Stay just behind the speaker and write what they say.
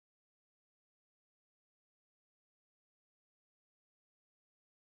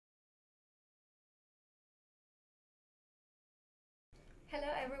Hello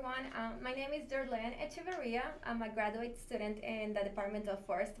everyone, my name is Darlene Echeverria. I'm a graduate student in the Department of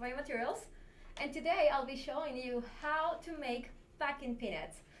Forest Biomaterials, and today I'll be showing you how to make packing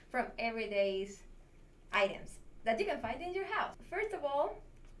peanuts from everyday items that you can find in your house. First of all,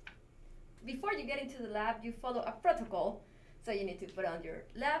 before you get into the lab, you follow a protocol. So you need to put on your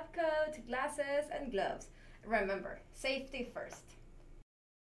lab coat, glasses, and gloves. Remember, safety first.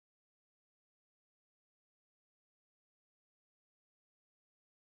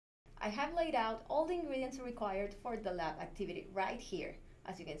 I have laid out all the ingredients required for the lab activity right here.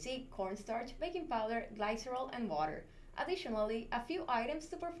 As you can see, cornstarch, baking powder, glycerol, and water. Additionally, a few items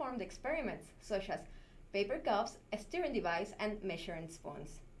to perform the experiments, such as paper cups, a stirring device, and measuring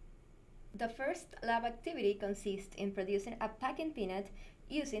spoons. The first lab activity consists in producing a packing peanut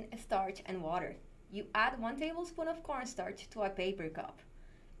using starch and water. You add 1 tablespoon of cornstarch to a paper cup.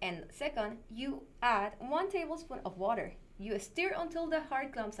 And second, you add 1 tablespoon of water. You stir until the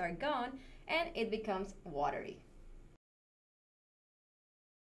hard clumps are gone and it becomes watery.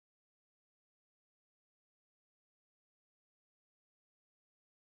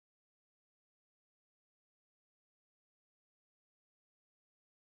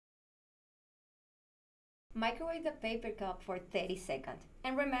 Microwave the paper cup for 30 seconds.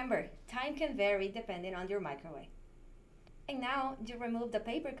 And remember, time can vary depending on your microwave. And now you remove the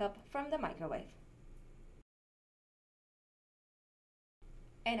paper cup from the microwave.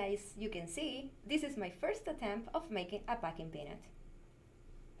 And as you can see, this is my first attempt of making a packing peanut.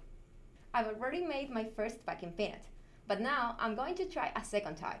 I've already made my first packing peanut, but now I'm going to try a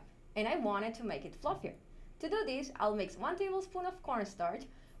second type, and I wanted to make it fluffier. To do this, I'll mix 1 tablespoon of cornstarch,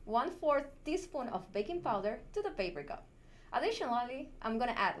 1/4 teaspoon of baking powder to the paper cup. Additionally, I'm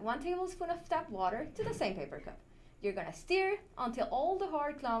gonna add 1 tablespoon of tap water to the same paper cup. You're gonna stir until all the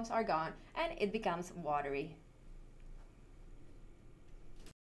hard clumps are gone and it becomes watery.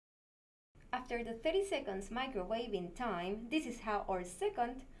 After the 30 seconds microwaving time, this is how our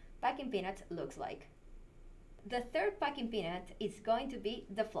second packing peanut looks like. The third packing peanut is going to be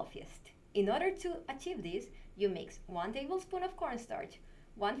the fluffiest. In order to achieve this, you mix 1 tablespoon of cornstarch,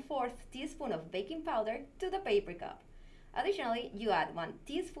 1/4 teaspoon of baking powder to the paper cup. Additionally, you add 1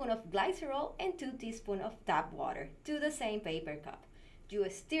 teaspoon of glycerol and 2 teaspoons of tap water to the same paper cup. You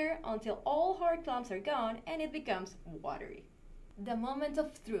stir until all hard clumps are gone and it becomes watery. The moment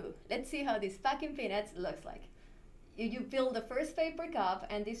of truth. Let's see how this packing peanuts looks like. You fill the first paper cup,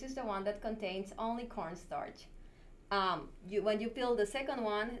 and this is the one that contains only cornstarch. When you fill the second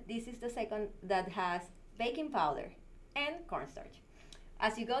one, this is the second that has baking powder and cornstarch.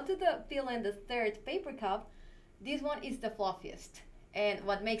 As you go to fill in the third paper cup, this one is the fluffiest. And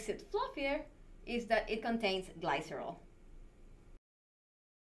what makes it fluffier is that it contains glycerol.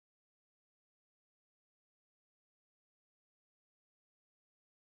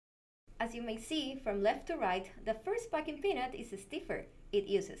 As you may see, from left to right, the first packing peanut is stiffer. It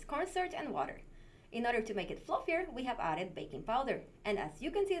uses cornstarch and water. In order to make it fluffier, we have added baking powder. And as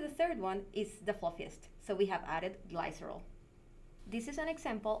you can see, the third one is the fluffiest, so we have added glycerol. This is an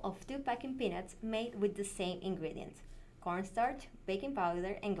example of 2 packing peanuts made with the same ingredients: cornstarch, baking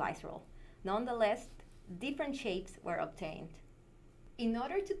powder, and glycerol. Nonetheless, different shapes were obtained. In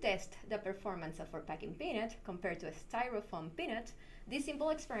order to test the performance of our packing peanut compared to a styrofoam peanut, this simple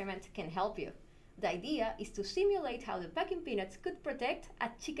experiment can help you. The idea is to simulate how the packing peanuts could protect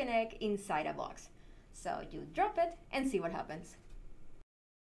a chicken egg inside a box. So you drop it and see what happens.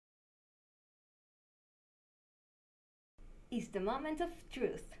 It's the moment of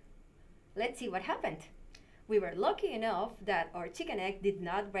truth. Let's see what happened. We were lucky enough that our chicken egg did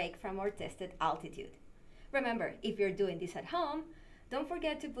not break from our tested altitude. Remember, if you're doing this at home, don't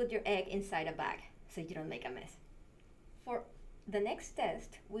forget to put your egg inside a bag so you don't make a mess. For the next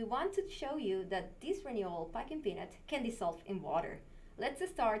test, we want to show you that this renewable packing peanut can dissolve in water. Let's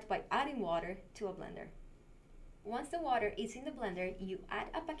start by adding water to a blender. Once the water is in the blender, you add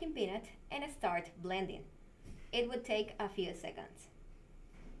a packing peanut and start blending. It would take a few seconds.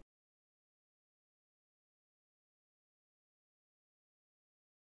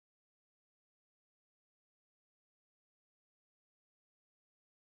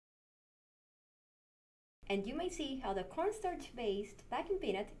 And you may see how the cornstarch-based packing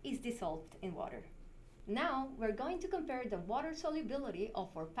peanut is dissolved in water. Now we're going to compare the water solubility of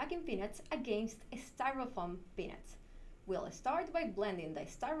our packing peanuts against styrofoam peanuts. We'll start by blending the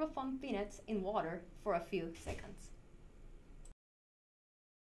styrofoam peanuts in water for a few seconds.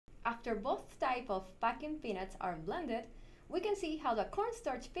 After both types of packing peanuts are blended, we can see how the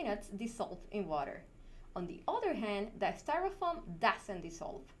cornstarch peanuts dissolve in water. On the other hand, the styrofoam doesn't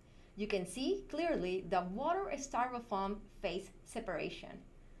dissolve. you can see clearly the water styrofoam phase separation.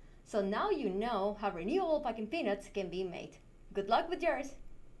 So now you know how renewable packing peanuts can be made. Good luck with yours!